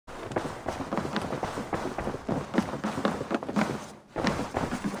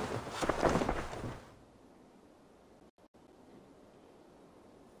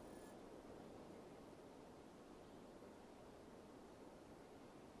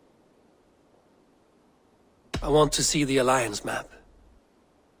I want to see the Alliance map.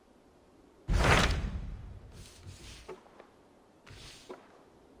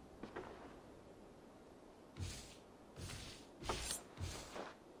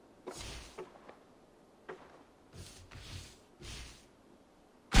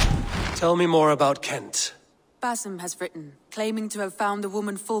 Tell me more about Kent. Basim has written, claiming to have found the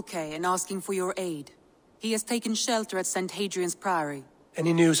woman Fulke and asking for your aid. He has taken shelter at St. Hadrian's Priory.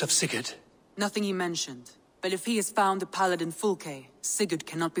 Any news of Sigurd? Nothing he mentioned. But if he has found the paladin Fulke, Sigurd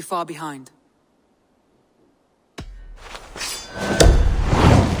cannot be far behind.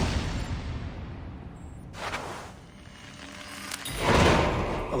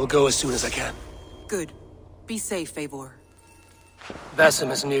 I will go as soon as I can. Good. Be safe, Eivor. Basim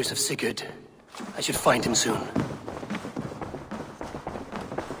has news of Sigurd. I should find him soon.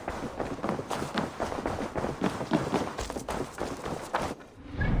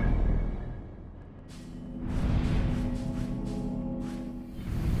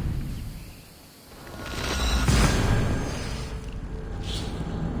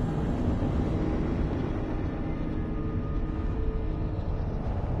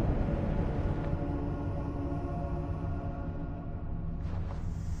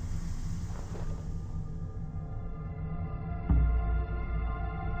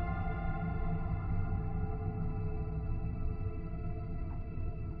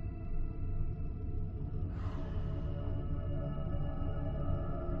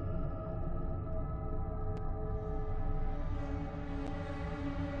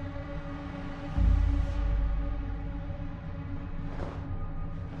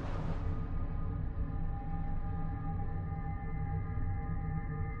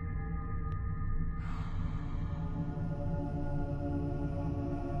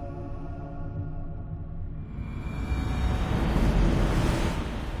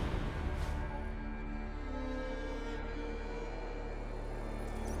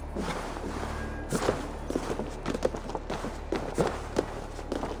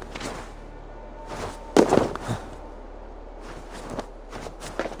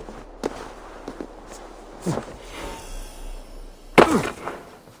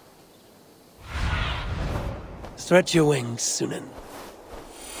 Stretch your wings, Sunan.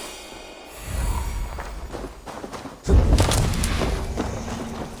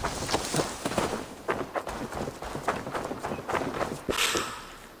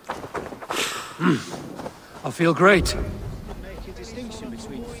 I feel great. Make a distinction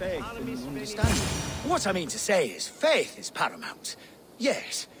between faith and understanding. What I mean to say is, faith is paramount.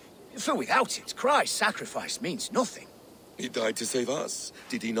 Yes, for without it, Christ's sacrifice means nothing. He died to save us,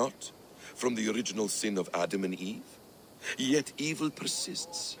 did he not? From the original sin of Adam and Eve? Yet evil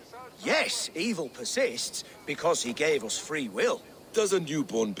persists. Yes, evil persists because he gave us free will. Does a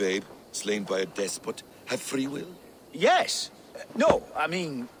newborn babe, slain by a despot, have free will? Yes. No, I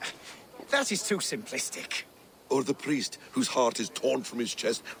mean, that is too simplistic. Or the priest whose heart is torn from his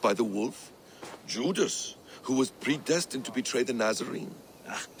chest by the wolf? Judas, who was predestined to betray the Nazarene?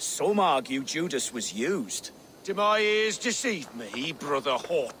 Some argue Judas was used. Do my ears deceive me, Brother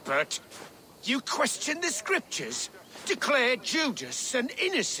Hortbert? You question the scriptures? Declare Judas an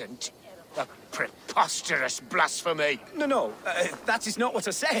innocent? A preposterous blasphemy! No, that is not what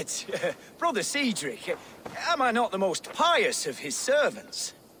I said. Brother Cedric, am I not the most pious of his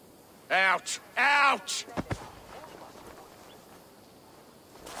servants? Out! Out!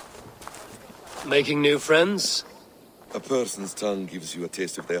 Making new friends? A person's tongue gives you a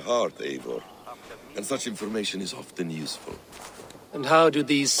taste of their heart, Eivor. And such information is often useful. And how do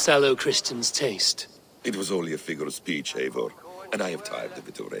these sallow Christians taste? It was only a figure of speech, Eivor, and I have tired of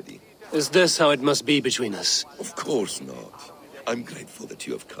it already. Is this how it must be between us? Of course not. I'm grateful that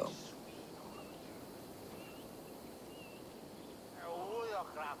you have come.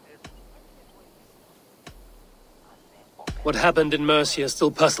 What happened in Mercia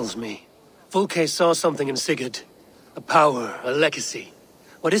still puzzles me. Fulke saw something in Sigurd. A power, a legacy.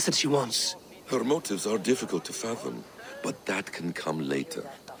 What is it she wants? Her motives are difficult to fathom, but that can come later.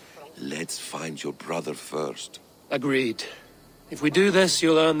 Let's find your brother first. Agreed. If we do this,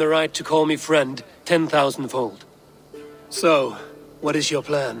 you'll earn the right to call me friend 10,000-fold. So, what is your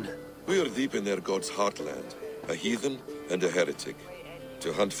plan? We are deep in their god's heartland, a heathen and a heretic.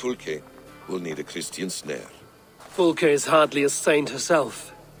 To hunt Fulke, we'll need a Christian snare. Fulke is hardly a saint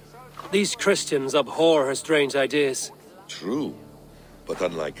herself. These Christians abhor her strange ideas. True, but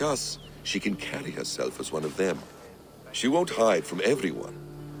unlike us, she can carry herself as one of them. She won't hide from everyone,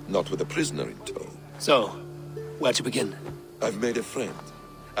 not with a prisoner in tow. So, where to begin? I've made a friend,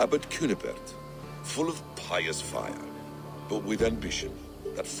 Abbot Cunibert, full of pious fire, but with ambition.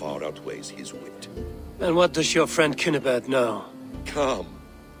 that far outweighs his wit. And what does your friend Cunibert know? Come,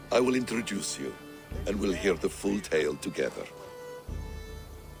 I will introduce you, and we'll hear the full tale together.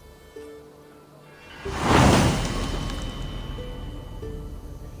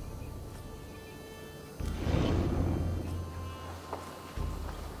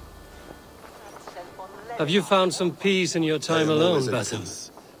 Have you found some peace in your time alone,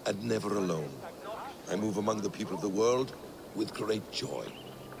 Basim? And never alone. I move among the people of the world with great joy.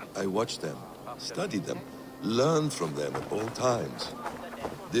 I watch them, study them, learn from them at all times.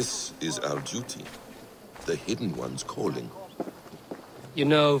 This is our duty. The Hidden One's calling. You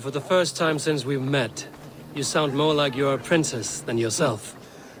know, for the first time since we've met, you sound more like you're a princess than yourself.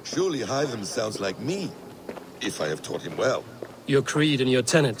 Surely Hytham sounds like me, if I have taught him well. Your creed and your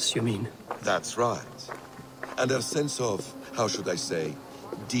tenets, you mean? That's right. And our sense of, how should I say,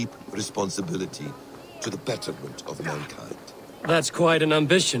 deep responsibility to the betterment of mankind. That's quite an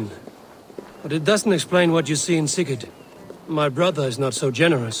ambition. But it doesn't explain what you see in Sigurd. My brother is not so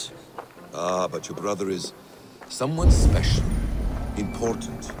generous. Ah, but your brother is someone special,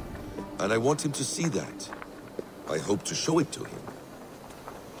 important. And I want him to see that. I hope to show it to him.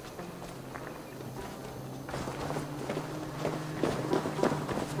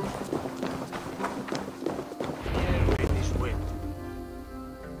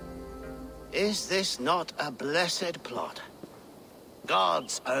 Is this not a blessed plot?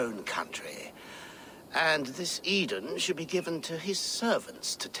 God's own country. And this Eden should be given to his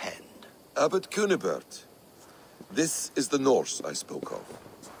servants to tend. Abbot Cunibert. This is the Norse I spoke of.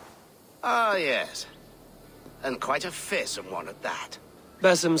 Ah, yes. And quite a fearsome one at that.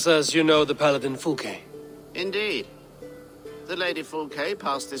 Basim says you know the paladin Fulke. Indeed. The Lady Fulke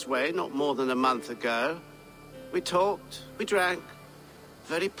passed this way not more than a month ago. We talked, we drank.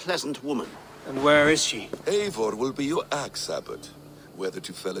 Very pleasant woman. And where is she? Eivor will be your axe, Abbot. Whether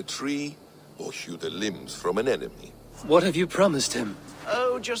to fell a tree or hew the limbs from an enemy. What have you promised him?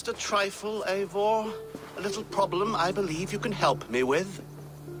 Oh, just a trifle, Eivor. A little problem I believe you can help me with.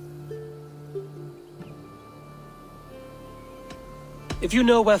 If you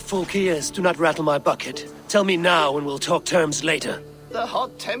know where Fulke is, do not rattle my bucket. Tell me now and we'll talk terms later. The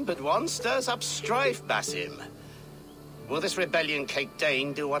hot-tempered one stirs up strife, Basim. Will this rebellion-caked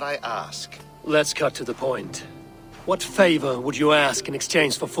Dane do what I ask? Let's cut to the point. What favor would you ask in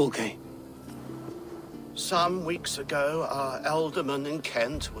exchange for Fulke? Some weeks ago, our alderman in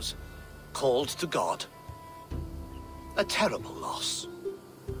Kent was called to God. A terrible loss.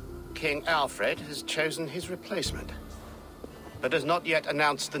 King Alfred has chosen his replacement, but has not yet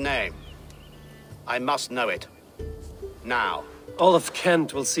announced the name. I must know it. Now. All of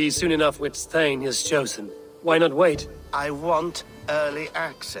Kent will see soon enough which Thane is chosen. Why not wait? I want early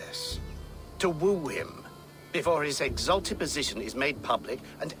access. To woo him, before his exalted position is made public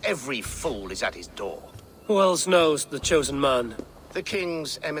and every fool is at his door. Who else knows the chosen man? The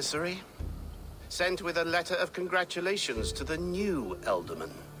king's emissary, sent with a letter of congratulations to the new Elderman.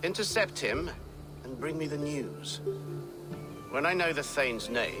 Intercept him and bring me the news. When I know the Thane's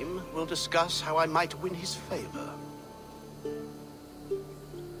name, we'll discuss how I might win his favor.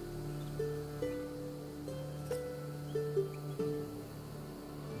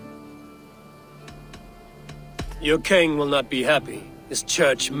 Your king will not be happy. His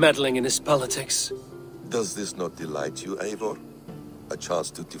church meddling in his politics. Does this not delight you, Eivor? A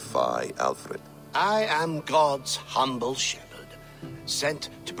chance to defy Alfred? I am God's humble shepherd, sent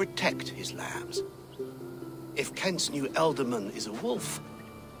to protect his lambs. If Kent's new Elderman is a wolf,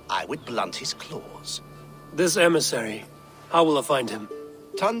 I would blunt his claws. This emissary, how will I find him?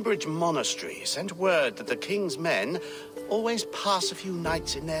 Tunbridge Monastery sent word that the king's men always pass a few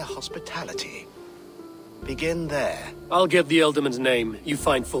nights in their hospitality. Begin there. I'll get the Elderman's name. You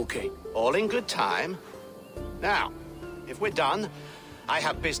find Fulke. All in good time. Now, if we're done, I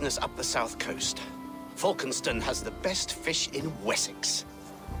have business up the south coast. Falkenston has the best fish in Wessex.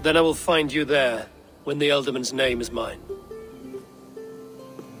 Then I will find you there, when the Elderman's name is mine.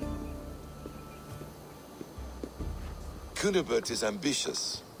 Cunibert is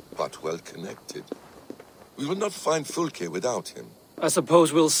ambitious, but well connected. We will not find Fulke without him. I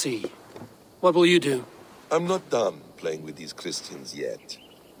suppose we'll see. What will you do? I'm not done playing with these Christians yet.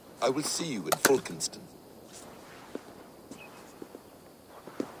 I will see you in Falkenston.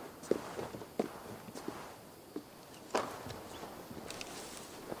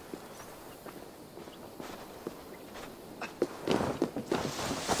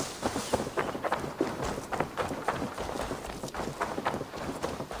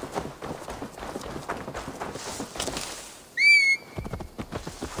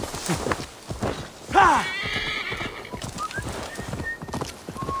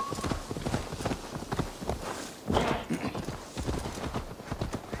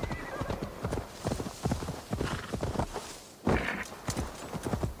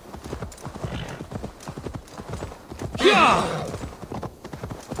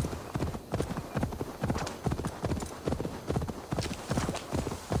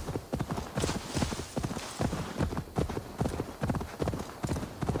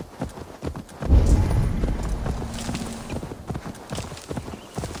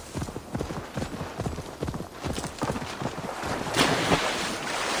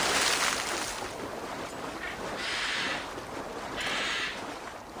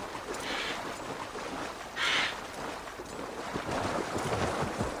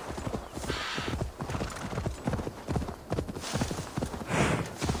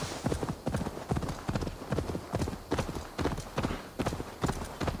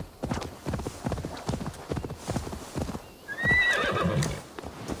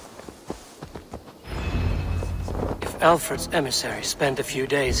 Alfred's emissary spent a few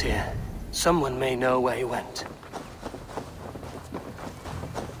days here. Someone may know where he went.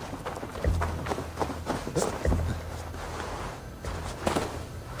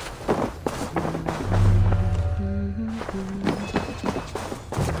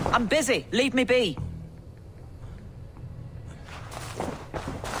 I'm busy. Leave me be.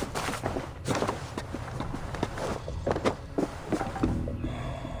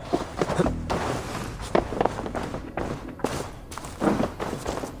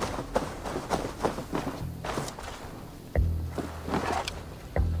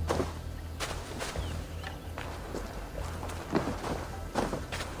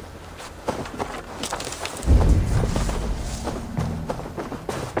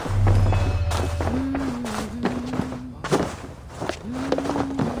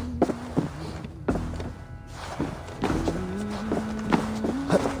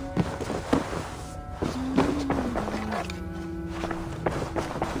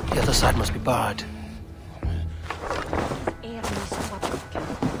 The other side must be barred.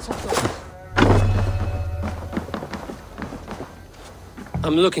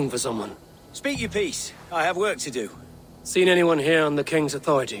 I'm looking for someone. Speak your piece. I have work to do. Seen anyone here on the King's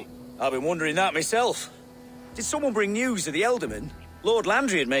authority? I've been wondering that myself. Did someone bring news of the Elderman? Lord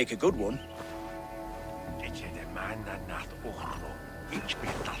Landry'd make a good one.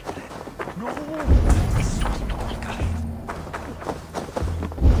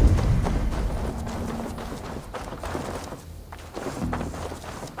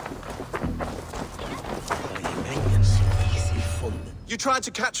 You tried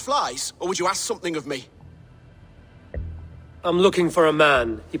to catch flies, or would you ask something of me? I'm looking for a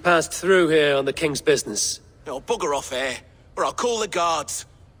man. He passed through here on the King's business. No, bugger off here, or I'll call the guards.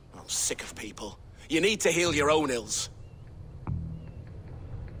 I'm sick of people. You need to heal your own ills.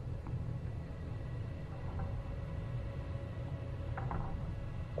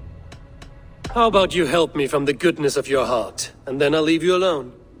 How about you help me from the goodness of your heart, and then I'll leave you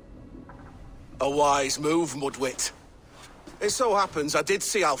alone? A wise move, Mudwit. It so happens I did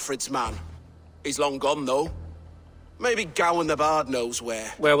see Alfred's man. He's long gone, though. Maybe Gowan the Bard knows where.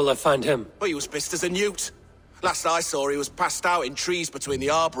 Where will I find him? But he was pissed as a newt. Last I saw, he was passed out in trees between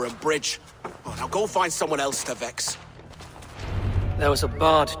the arbour and bridge. Oh, now go find someone else to vex. There was a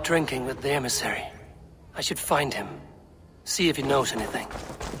bard drinking with the emissary. I should find him. See if he knows anything.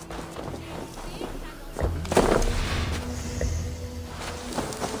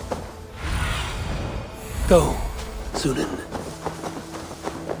 Go, Zulin.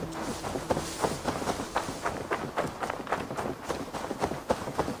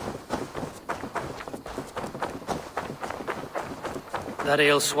 That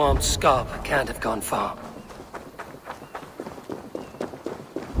ale-swamped scarp can't have gone far.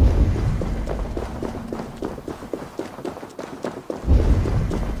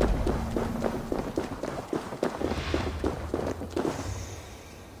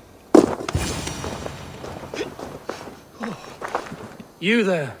 You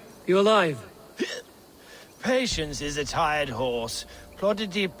there? You alive? Patience is a tired horse.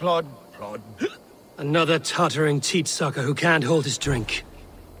 Ploddity plod plod. Another tottering teat-sucker who can't hold his drink.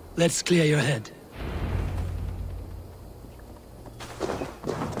 Let's clear your head.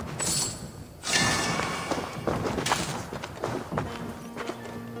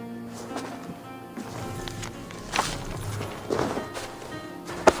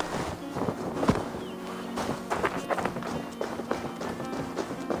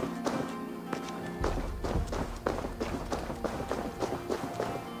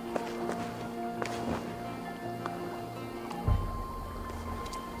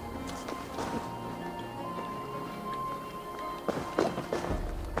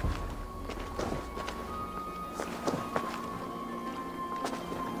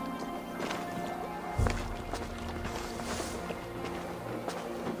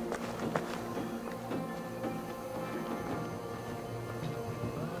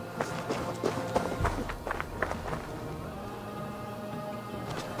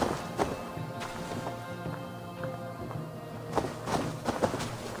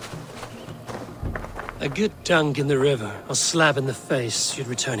 A good dunk in the river, or slap in the face, should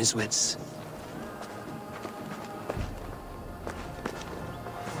return his wits.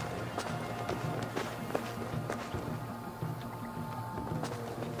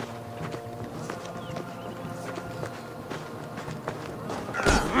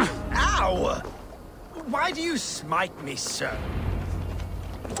 Ow! Why do you smite me so?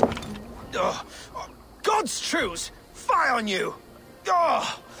 Oh, God's truce! Fie on you!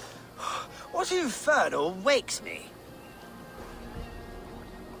 Oh! What infernal wakes me?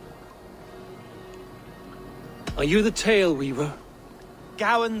 Are you the tale weaver?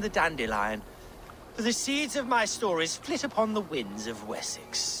 Gowan the dandelion. The seeds of my stories flit upon the winds of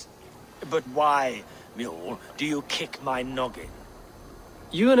Wessex. But why, mule, do you kick my noggin?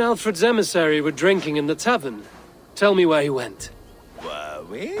 You and Alfred's emissary were drinking in the tavern. Tell me where he went. Were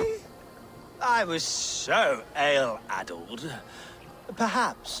we? I was so ale-addled.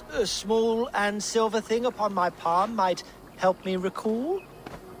 Perhaps a small and silver thing upon my palm might help me recall?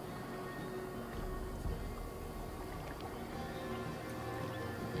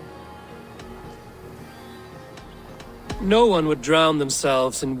 No one would drown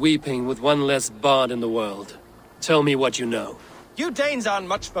themselves in weeping with one less bard in the world. Tell me what you know. You Danes aren't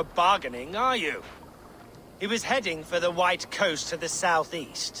much for bargaining, are you? He was heading for the White Coast to the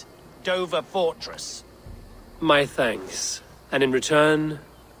southeast. Dover Fortress. My thanks. And in return,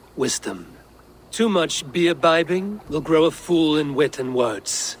 wisdom. Too much beer-bibbing will grow a fool in wit and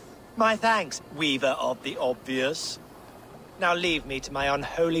words. My thanks, weaver of the obvious. Now leave me to my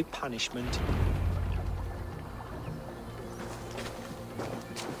unholy punishment.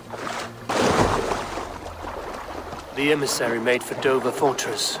 The emissary made for Dover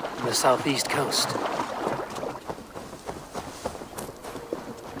Fortress on the southeast coast.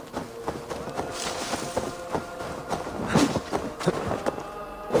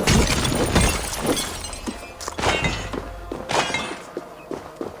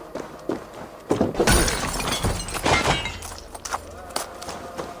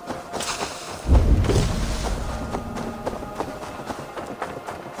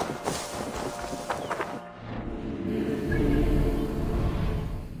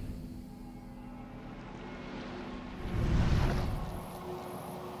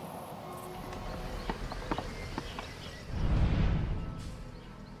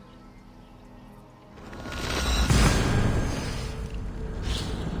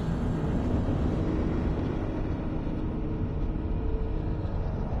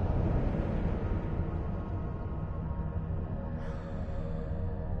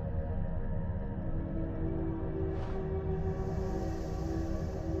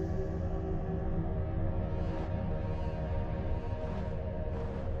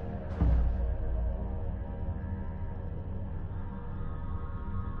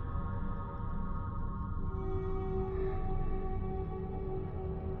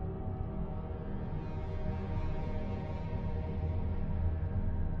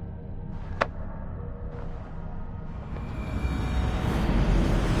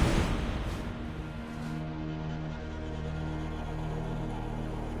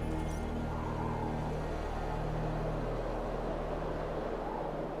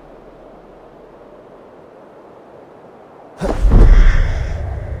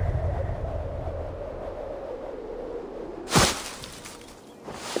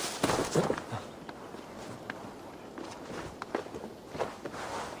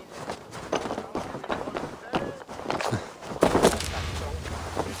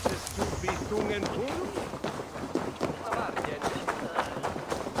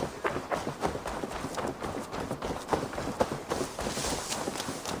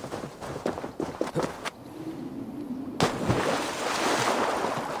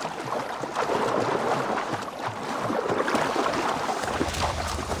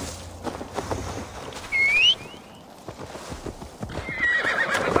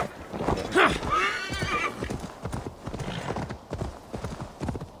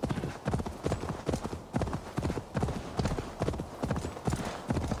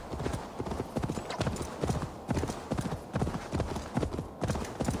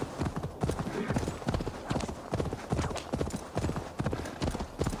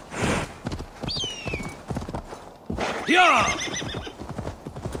 Yeah!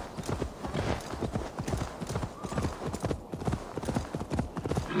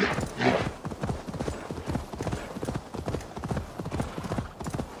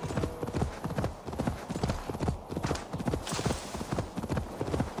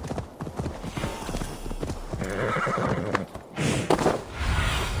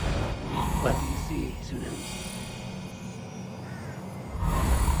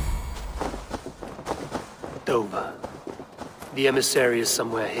 Dover. The emissary is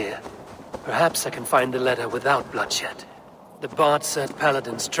somewhere here. Perhaps I can find the letter without bloodshed. The bard said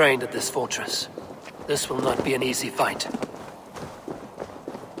paladins trained at this fortress. This will not be an easy fight.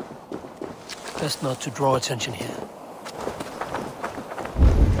 Best not to draw attention here.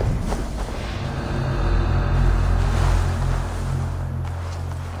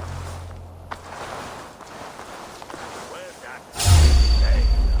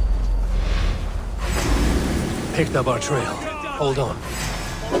 Picked up our trail. Hold on.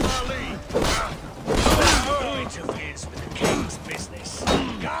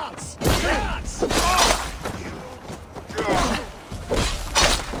 With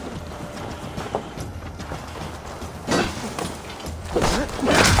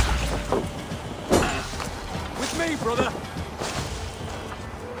me, brother.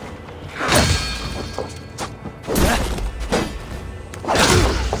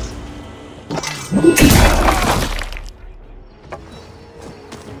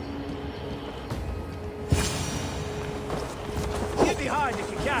 Get behind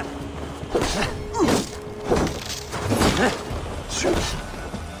if you can.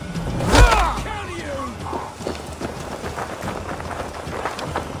 Counter you!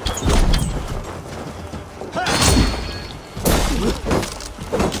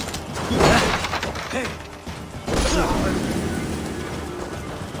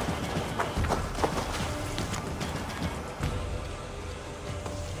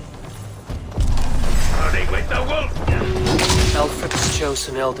 Running with the wolf! Alfred's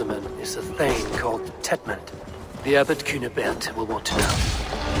chosen ealdorman is a thane called Tedmund. The Abbot Cunibert will want to know.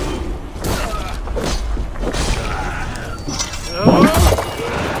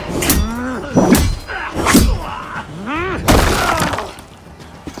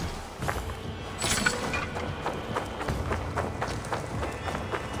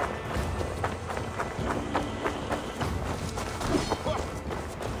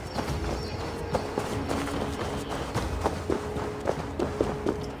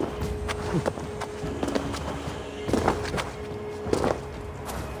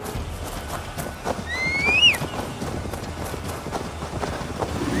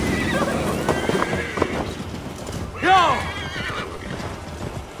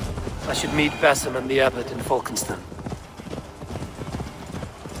 I should meet Basim and the Abbot in Falkenston.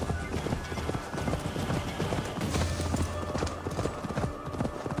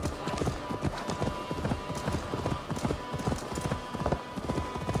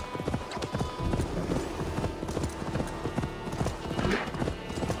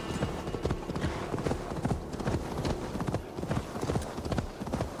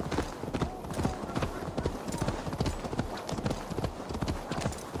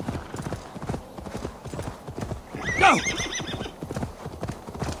 Go!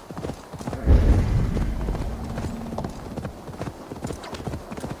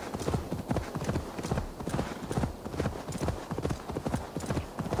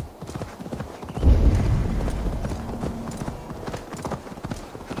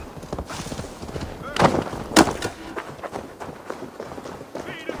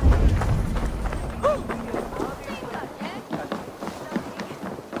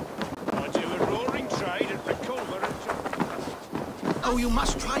 Oh, you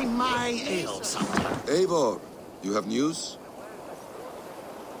must try my ale sometime. Eivor, you have news?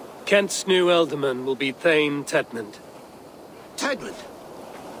 Kent's new ealdorman will be Thane Tedmund. Tedmund?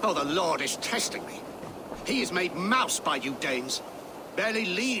 Oh, the Lord is testing me. He is made mouse by you Danes. Barely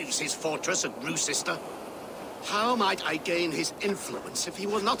leaves his fortress at Gloucester. How might I gain his influence if he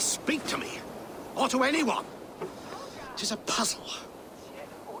will not speak to me? Or to anyone? 'Tis a puzzle.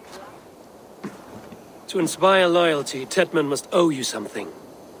 To inspire loyalty, Tedmund must owe you something,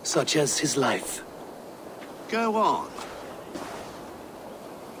 such as his life. Go on.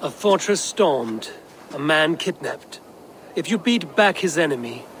 A fortress stormed, a man kidnapped. If you beat back his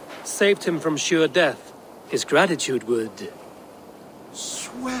enemy, saved him from sure death, his gratitude would...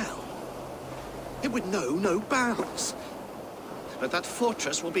 Swell. It would know no bounds. But that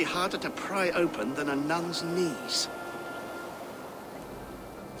fortress will be harder to pry open than a nun's knees.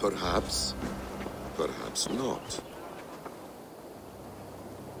 Perhaps. Perhaps not.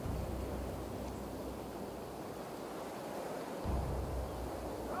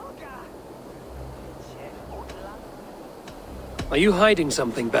 Are you hiding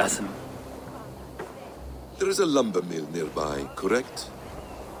something, Basim? There is a lumber mill nearby, correct?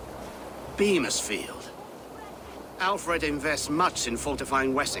 Beamersfield. Alfred invests much in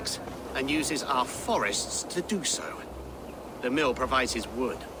fortifying Wessex, and uses our forests to do so. The mill provides his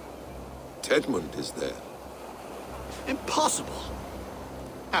wood. Tedmund is there. Impossible!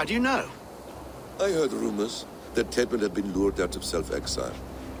 How do you know? I heard rumors that Tedmund had been lured out of self-exile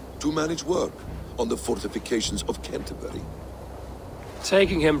to manage work on the fortifications of Canterbury.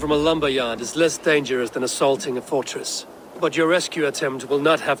 Taking him from a lumberyard is less dangerous than assaulting a fortress. But your rescue attempt will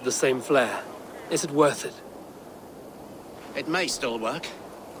not have the same flair. Is it worth it? It may still work.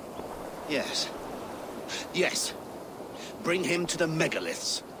 Yes. Yes. Bring him to the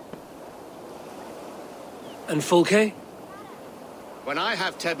megaliths. And Fulke? When I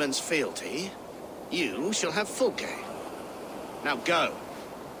have Tedmund's fealty, you shall have Fulke. Now go.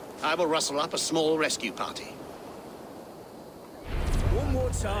 I will rustle up a small rescue party. One more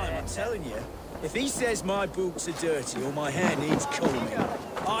time, I'm telling you. If he says my boots are dirty or my hair needs combing,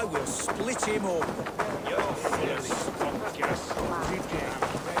 I will split him open. You're full of spunk, yes.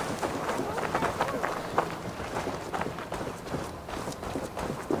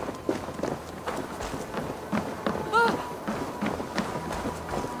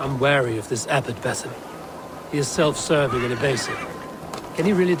 I'm wary of this Abbot Besson. He is self-serving and evasive. Can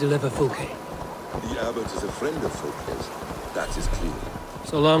he really deliver Fulke? The abbot is a friend of Fulke's. That is clear.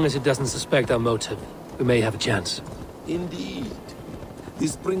 So long as he doesn't suspect our motive, we may have a chance. Indeed.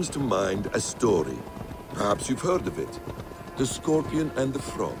 This brings to mind a story. Perhaps you've heard of it. The Scorpion and the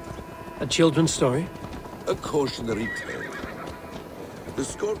Frog. A children's story? A cautionary tale. The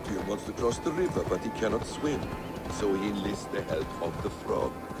Scorpion wants to cross the river, but he cannot swim. So he enlists the help of the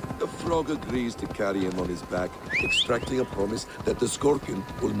Frog. The Frog agrees to carry him on his back, extracting a promise that the Scorpion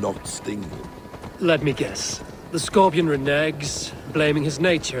will not sting him. Let me guess. The Scorpion reneges, blaming his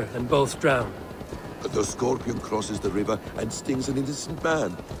nature, and both drown. The Scorpion crosses the river and stings an innocent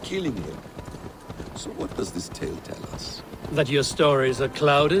man, killing him. So what does this tale tell us? That your stories are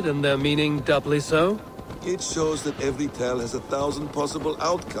clouded and their meaning doubly so? It shows that every tale has 1,000 possible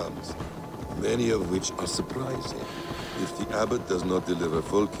outcomes, many of which are surprising. If the abbot does not deliver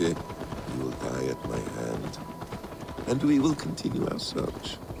Fulke, he will die at my hand. And we will continue our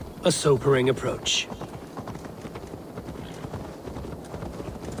search. A sobering approach.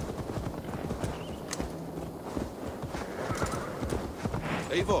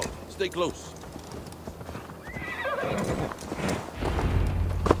 Eivor, stay close.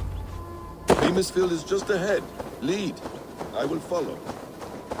 Beamisfield is just ahead. Lead. I will follow.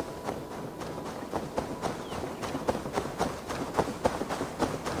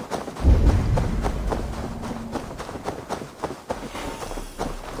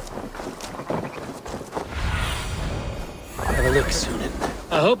 Have a look, Sunan.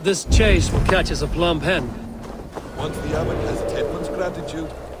 I hope this chase will catch us a plump hen. Once the abbot has Tedmund's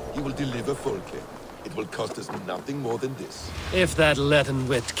gratitude, he will deliver Fulke. It will cost us nothing more than this. If that leaden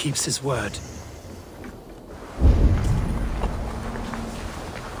wit keeps his word.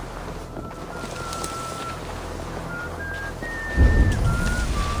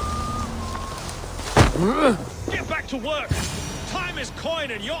 Get back to work! Time is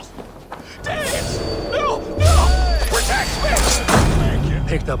coin and you're... Days! No! No! Protect me!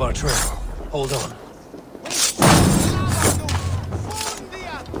 Picked up our trail. Hold on.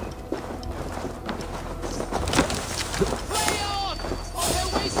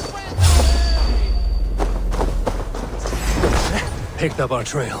 Picked up our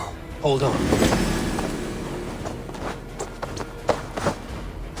trail. Hold on.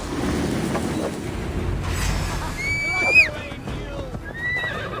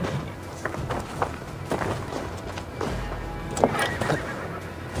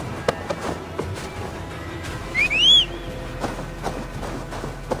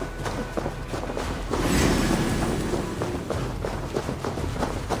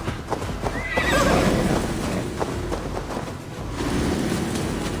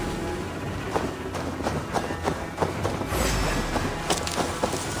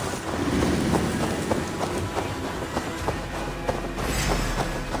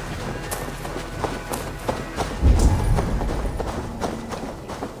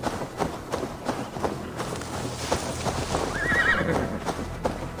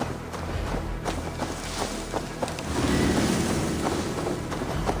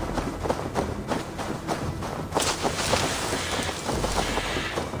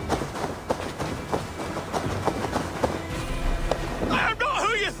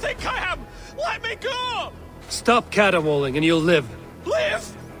 Stop caterwauling and you'll live.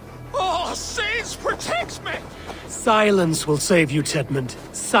 Live? Oh, saints protect me! Silence will save you, Tedmund.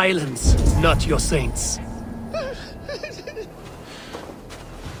 Silence, not your saints.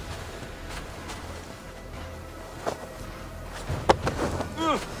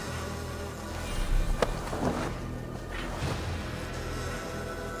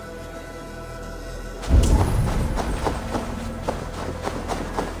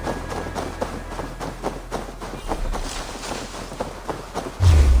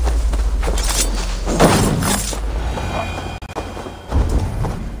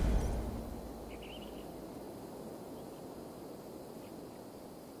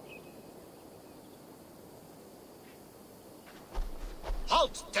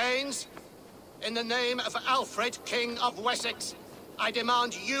 Halt, Danes! In the name of Alfred, King of Wessex, I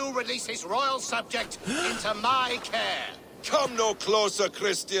demand you release his royal subject into my care. Come no closer,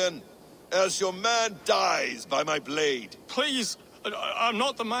 Christian, else your man dies by my blade. Please, I'm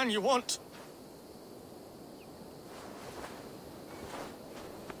not the man you want.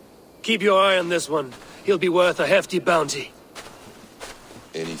 Keep your eye on this one. He'll be worth a hefty bounty.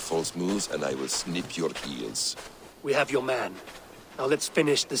 Any false moves and I will snip your heels. We have your man. Now let's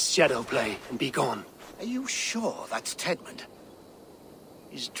finish this shadow play and be gone. Are you sure that's Tedmund?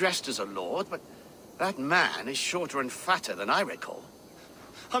 He's dressed as a lord, but that man is shorter and fatter than I recall.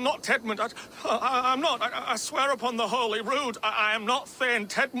 I'm not Tedmund. I'm not. I swear upon the Holy Rood, I am not Thane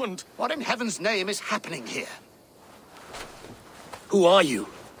Tedmund. What in heaven's name is happening here? Who are you?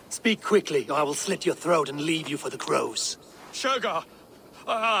 Speak quickly, or I will slit your throat and leave you for the crows. Shergar.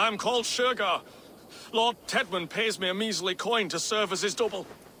 I'm called Shergar. Lord Tedmund pays me a measly coin to serve as his double.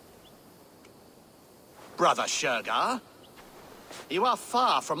 Brother Shergar? You are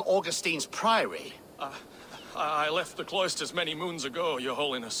far from Augustine's priory. I left the cloisters many moons ago, Your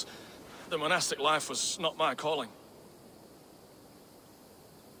Holiness. The monastic life was not my calling.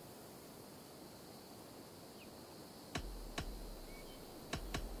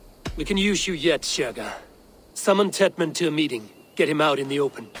 We can use you yet, Shergar. Summon Tedmund to a meeting. Get him out in the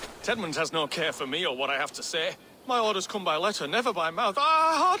open. Tedmund has no care for me or what I have to say. My orders come by letter, never by mouth.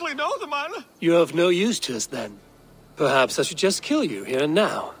 I hardly know the man. You're of no use to us, then. Perhaps I should just kill you here and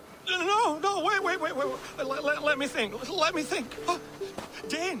now. No, wait. Let me think.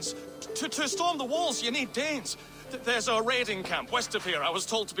 Danes. To storm the walls, you need Danes. There's a raiding camp west of here I was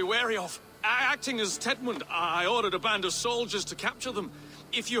told to be wary of. Acting as Tedmund, I ordered a band of soldiers to capture them.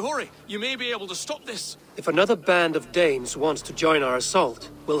 If you hurry, you may be able to stop this. If another band of Danes wants to join our assault,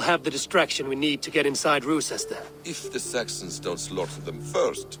 we'll have the distraction we need to get inside Rochester. If the Saxons don't slaughter them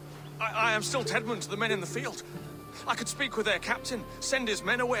first. I am still Tedmund to the men in the field. I could speak with their captain, send his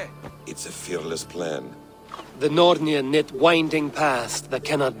men away. It's a fearless plan. The Nordnir knit winding paths that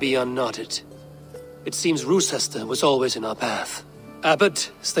cannot be unknotted. It seems Rochester was always in our path. Abbot,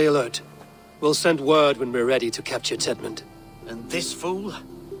 stay alert. We'll send word when we're ready to capture Tedmund. And this fool?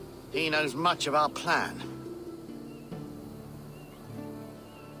 He knows much of our plan.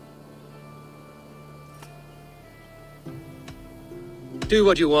 Do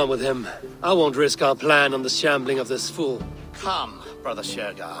what you want with him. I won't risk our plan on the shambling of this fool. Come, Brother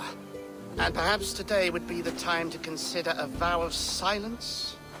Shergar. And perhaps today would be the time to consider a vow of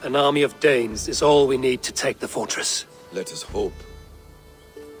silence? An army of Danes is all we need to take the fortress. Let us hope.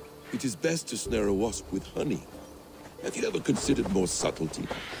 It is best to snare a wasp with honey. Have you ever considered more subtlety?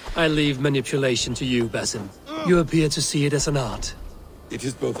 I leave manipulation to you, Basim. You appear to see it as an art. It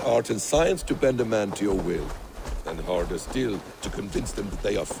is both art and science to bend a man to your will. And harder still, to convince them that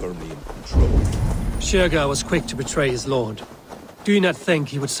they are firmly in control. Shergar was quick to betray his lord. Do you not think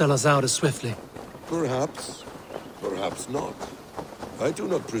he would sell us out as swiftly? Perhaps. Perhaps not. I do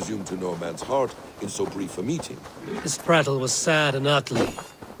not presume to know a man's heart in so brief a meeting. His prattle was sad and ugly,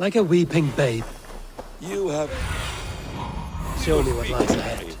 like a weeping babe. You have... Show me what lies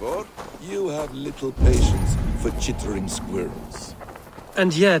ahead. Eivor, you have little patience for chittering squirrels.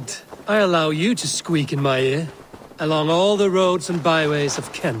 And yet, I allow you to squeak in my ear, along all the roads and byways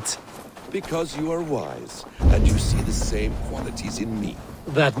of Kent. Because you are wise, and you see the same qualities in me.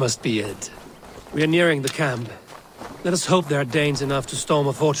 That must be it. We are nearing the camp. Let us hope there are Danes enough to storm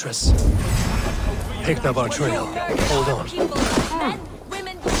a fortress. Picked up our trail. Hold on.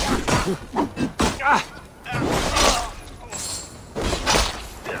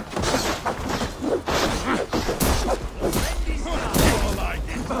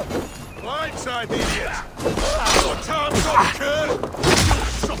 Right side, idiot! Your time's up, kid!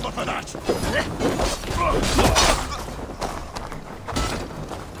 Suffer for that!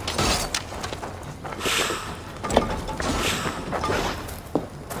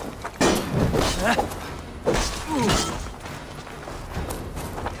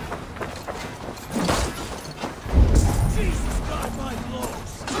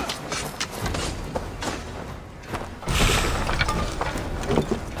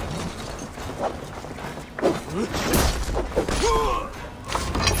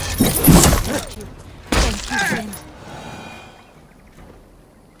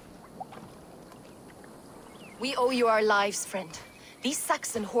 We owe you our lives, friend. These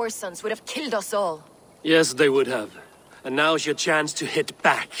Saxon whoresons would have killed us all. Yes, they would have. And now's your chance to hit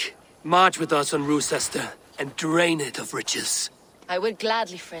back. March with us on Rochester and drain it of riches. I would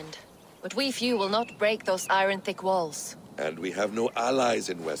gladly, friend. But we few will not break those iron-thick walls. And we have no allies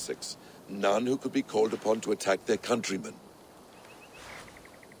in Wessex. None who could be called upon to attack their countrymen.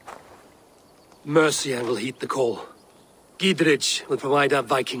 Mercia will heed the call. Gidrich will provide our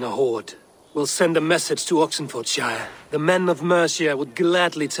Viking a horde. We'll send a message to Oxenfordshire. The men of Mercia would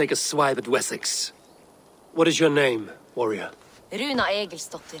gladly take a swipe at Wessex. What is your name, warrior? Runa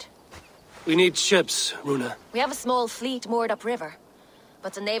Egilsdotter. We need ships, Runa. We have a small fleet moored upriver.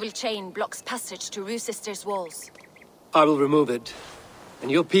 but a naval chain blocks passage to Rochester's walls. I will remove it,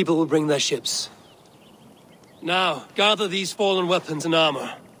 and your people will bring their ships. Now, gather these fallen weapons and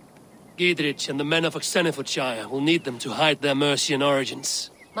armor. Gidrich and the men of Oxenfordshire will need them to hide their Mercian origins.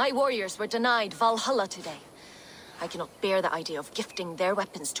 My warriors were denied Valhalla today. I cannot bear the idea of gifting their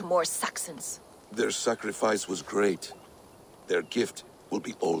weapons to more Saxons. Their sacrifice was great. Their gift will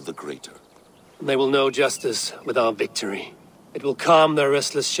be all the greater. They will know justice with our victory. It will calm their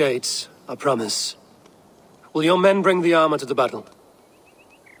restless shades, I promise. Will your men bring the armor to the battle?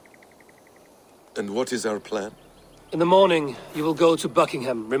 And what is our plan? In the morning, you will go to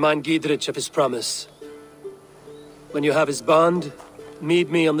Buckingham, remind Gidrich of his promise. When you have his bond, meet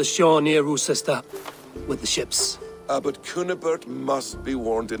me on the shore near Rochester with the ships. Abbot Cunibert must be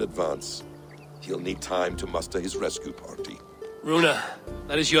warned in advance. He'll need time to muster his rescue party. Runa,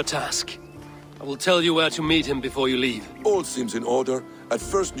 that is your task. I will tell you where to meet him before you leave. All seems in order. At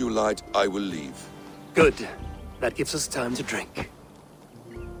first new light, I will leave. Good. That gives us time to drink.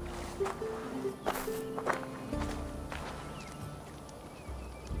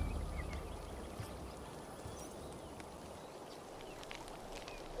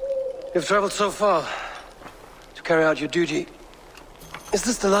 You've traveled so far to carry out your duty. Is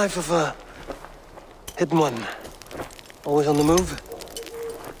this the life of a hidden one? Always on the move?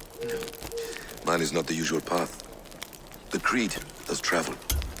 Mine is not the usual path. The Creed does travel.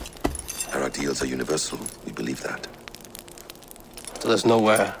 Our ideals are universal. We believe that. So there's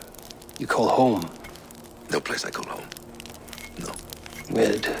nowhere you call home? No place I call home. No.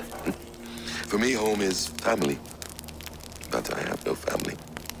 Weird. For me, home is family. But I have no family.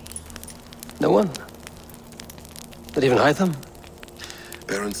 No one? Not even Hytham?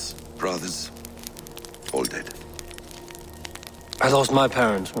 Parents, brothers, all dead. I lost my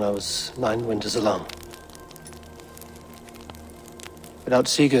parents when I was 9 winters along. Without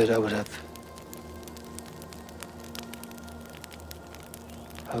Sigurd, I would have...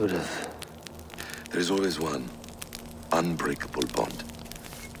 There is always one unbreakable bond.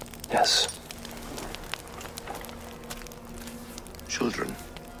 Yes. Children.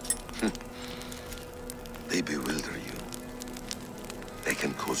 They bewilder you. They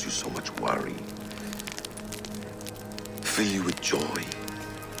can cause you so much worry. Fill you with joy.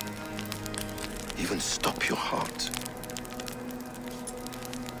 Even stop your heart.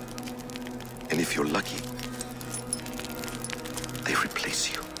 And if you're lucky, they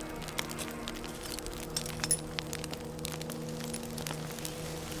replace you.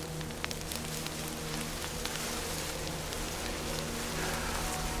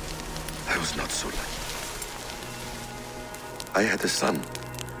 I was not so lucky. I had a son.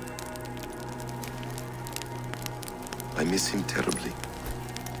 I miss him terribly.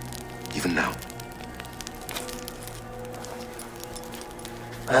 Even now.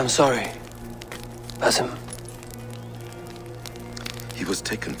 I am sorry. Basim. He was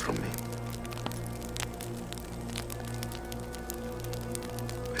taken from me.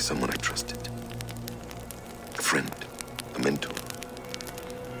 By someone I trusted. A friend. A mentor.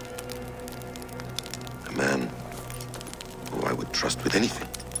 A man who I would trust with anything.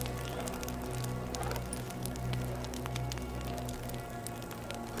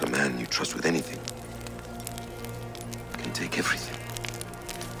 But a man you trust with anything can take everything.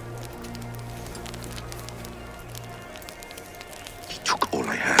 He took all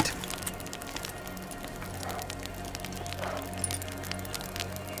I had.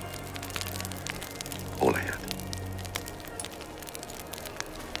 All I had.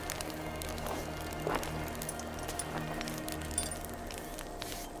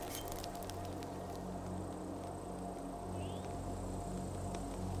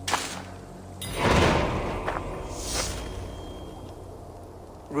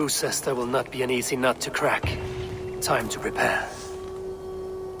 Rochester will not be an easy nut to crack. Time to prepare.